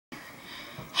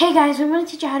Hey guys, I'm going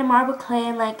to teach you how to marble clay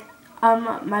and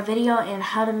my video and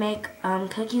how to make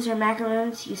cookies or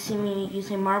macaroons. You see me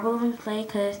using marble and clay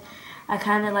because I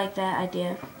kind of like that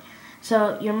idea.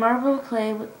 So your marble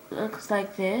clay looks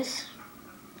like this.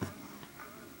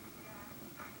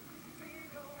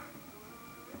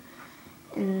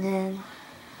 And then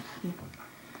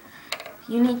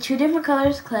you need two different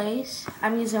colors of clays.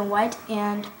 I'm using white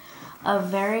and a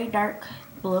very dark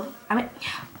blue.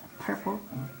 Purple.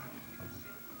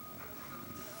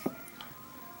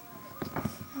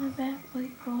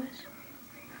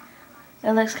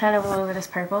 It looks kind of blue with this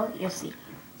purple, you'll see.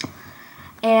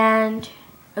 And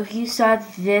if you saw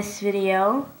this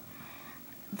video,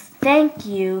 thank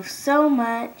you so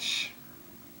much.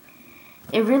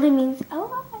 It really means a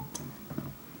lot.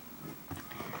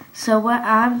 So what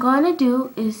I'm going to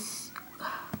do is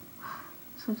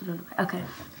okay.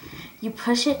 You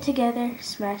push it together,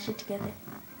 smash it together.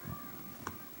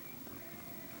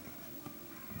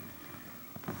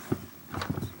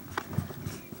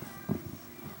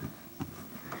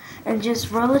 And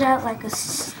just roll it out like a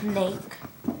snake.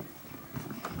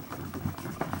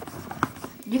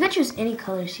 You can choose any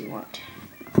colors you want.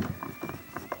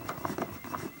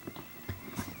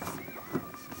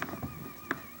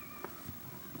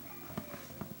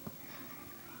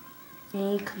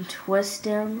 And you can twist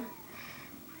them,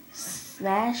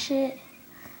 smash it.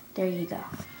 There you go.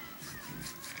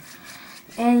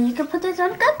 And you can put this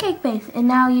on a cupcake base. And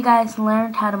now you guys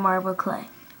learned how to marble clay.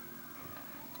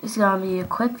 It's gonna be a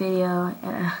quick video.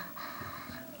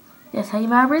 That's how you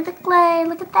marble the clay.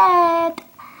 Look at that.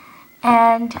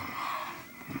 And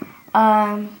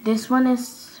this one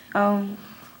is a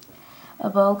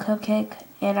bowl cupcake.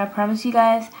 And I promise you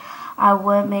guys, I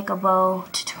would make a bowl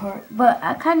tutorial, but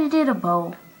I kind of did a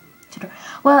bowl tutorial.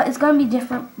 Well, it's gonna be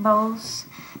different bowls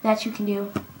that you can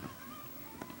do.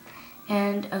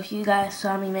 And if you guys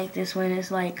saw me make this one, it's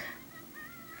like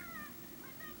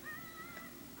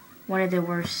one of the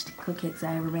worst cupcakes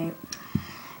I ever made.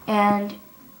 And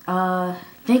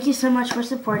thank you so much for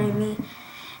supporting me.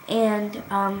 And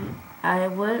I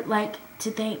would like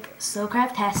to thank So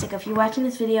Craftastic. If you're watching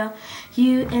this video,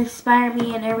 you inspire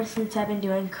me, and ever since I've been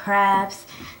doing crafts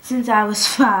since I was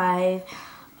 5.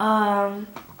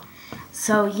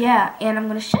 So yeah, and I'm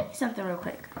gonna show you something real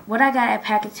quick. What I got at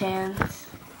Packagans.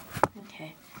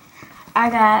 Okay, I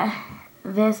got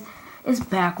this. It's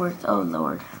backwards. Oh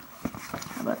Lord,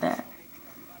 how about that?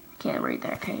 Can't read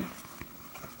that. Okay.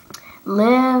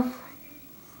 Live,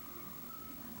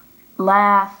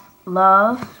 laugh,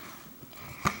 love.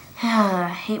 I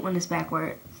hate when it's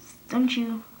backwards, don't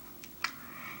you?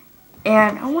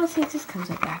 And I want to see if this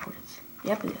comes up backwards.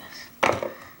 Yep, it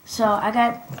does. So I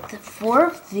got 4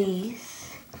 of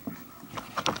these.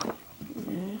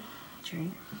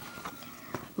 Tree.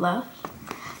 Love.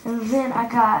 And then I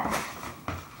got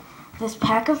this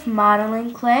pack of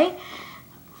modeling clay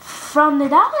from the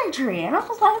Dollar Tree. And I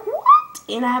was like, what?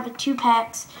 And I have 2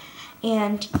 packs.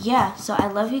 And yeah, so I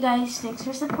love you guys. Thanks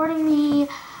for supporting me.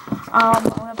 I'm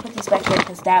going to put these back here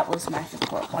because that was my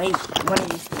support. One of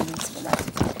these things was my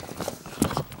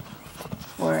support.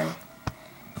 Or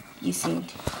you seen.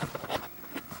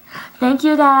 Thank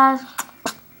you guys.